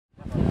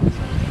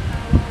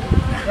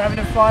We're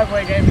having a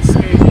 5-way game of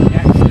scooting,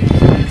 actually.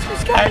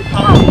 Let's go.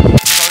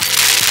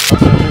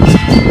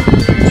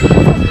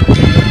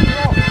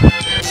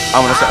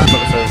 I'm gonna set up the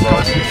third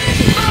line.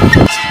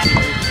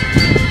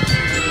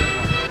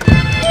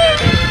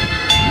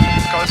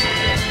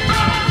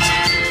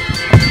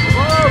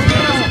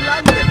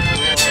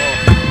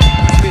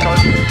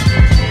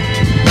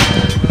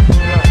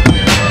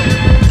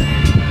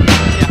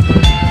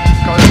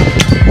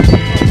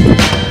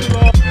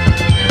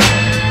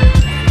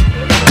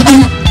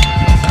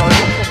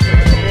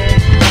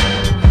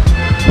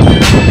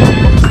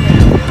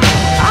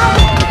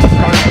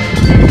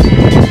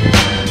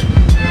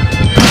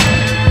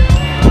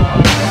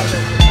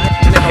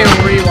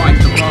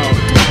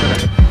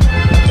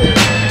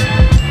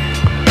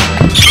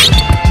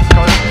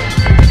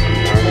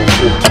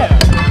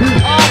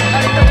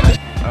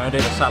 Do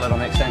the salad on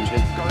the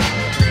extension.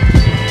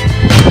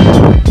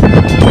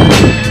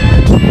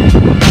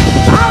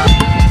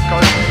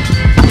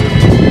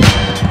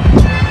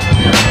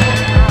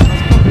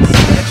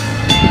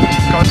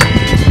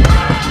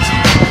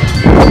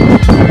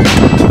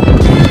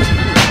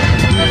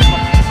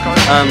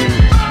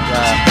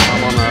 Yeah,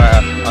 I'm on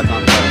I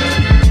can't tell.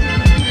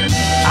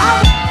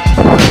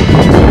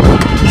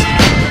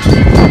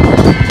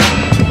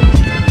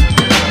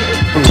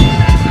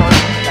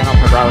 Turn off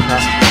my browser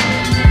test.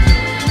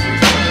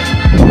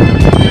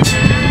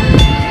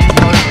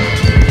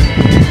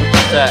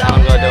 And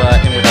I'm going to do a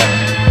in with it.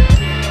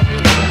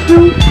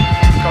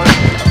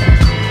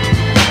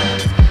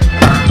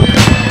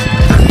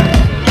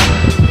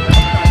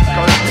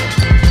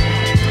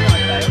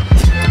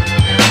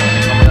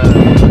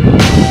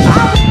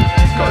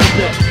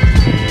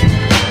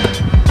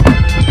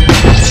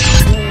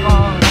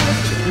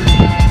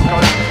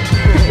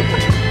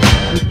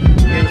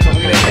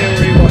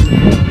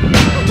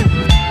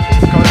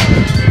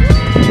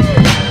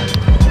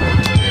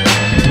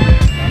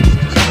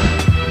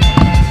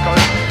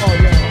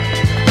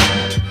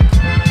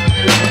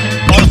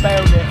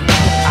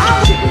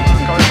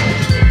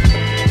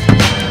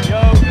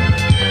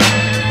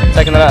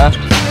 Taking the letter.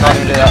 Can't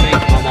even do that.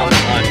 I'm on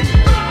time.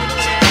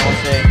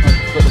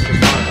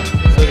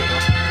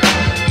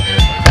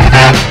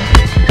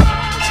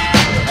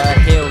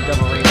 Heel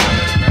double rebound.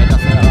 Yeah,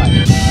 that's that right.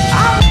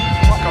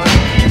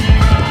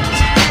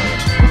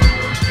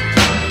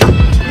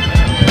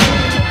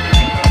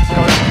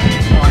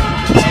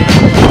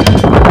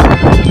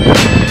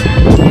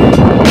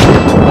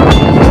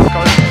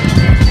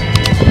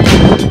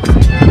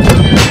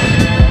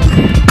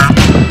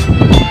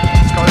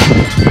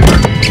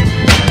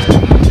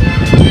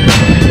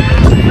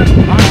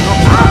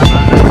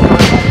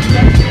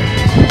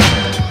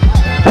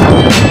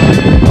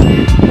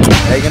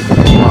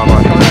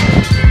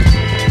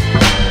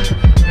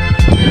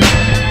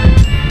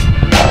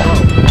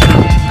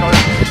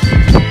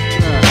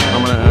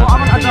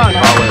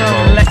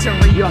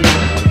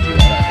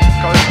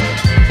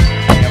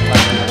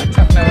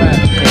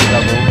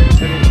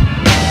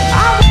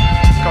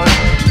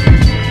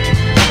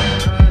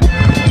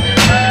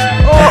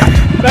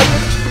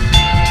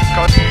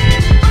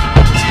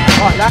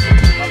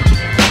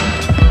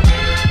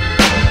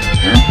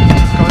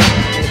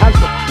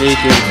 Need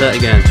to do that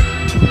again.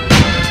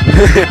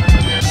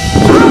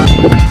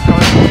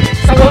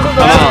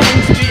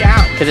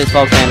 Because it's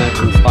volcano,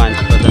 it's fine,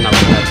 but then I'm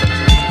going to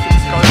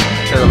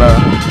do the lower.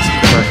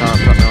 I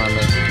can't drop my hand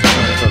there.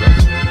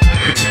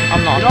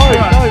 I'm not. No.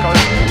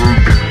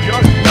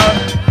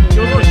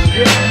 You're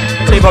shit.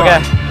 T-bog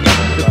air.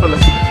 Just pull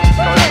it.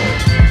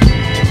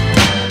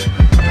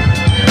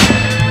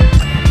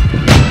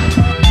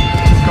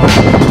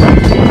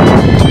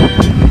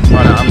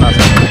 Right now, I'm not.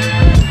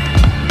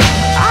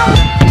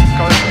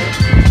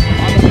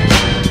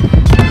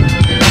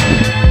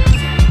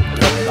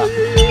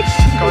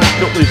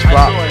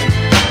 Flat.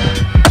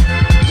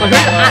 So who's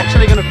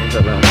actually going to...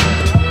 You're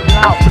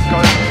out.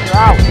 You're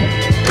out.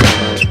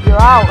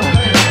 You're out.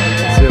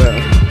 See you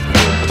later.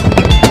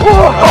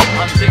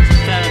 I'm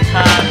 67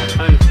 times.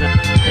 I'm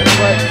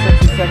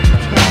 67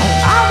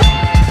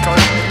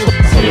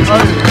 See you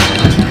home.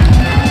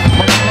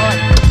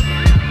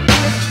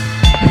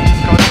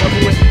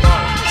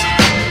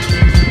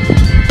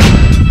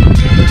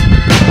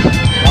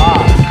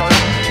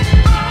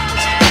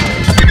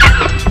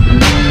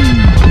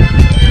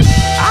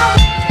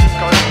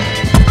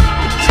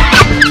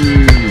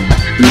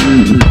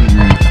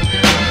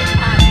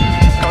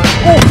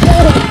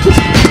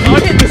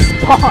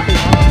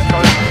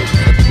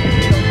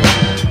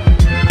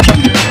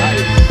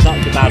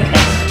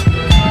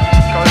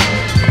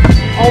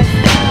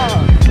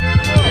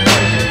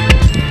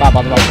 By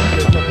the road.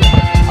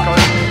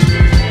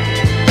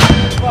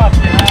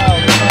 Fucking hell.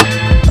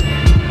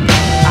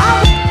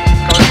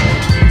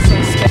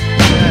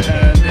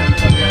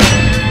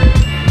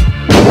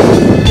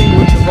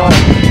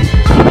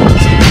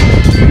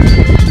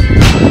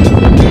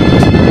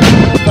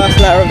 First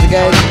letter of the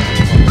game.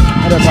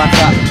 I don't like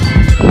that.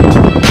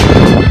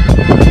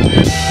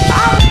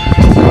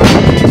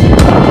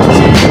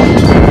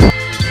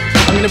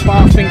 I'm going to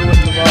bar finger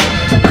with the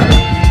road.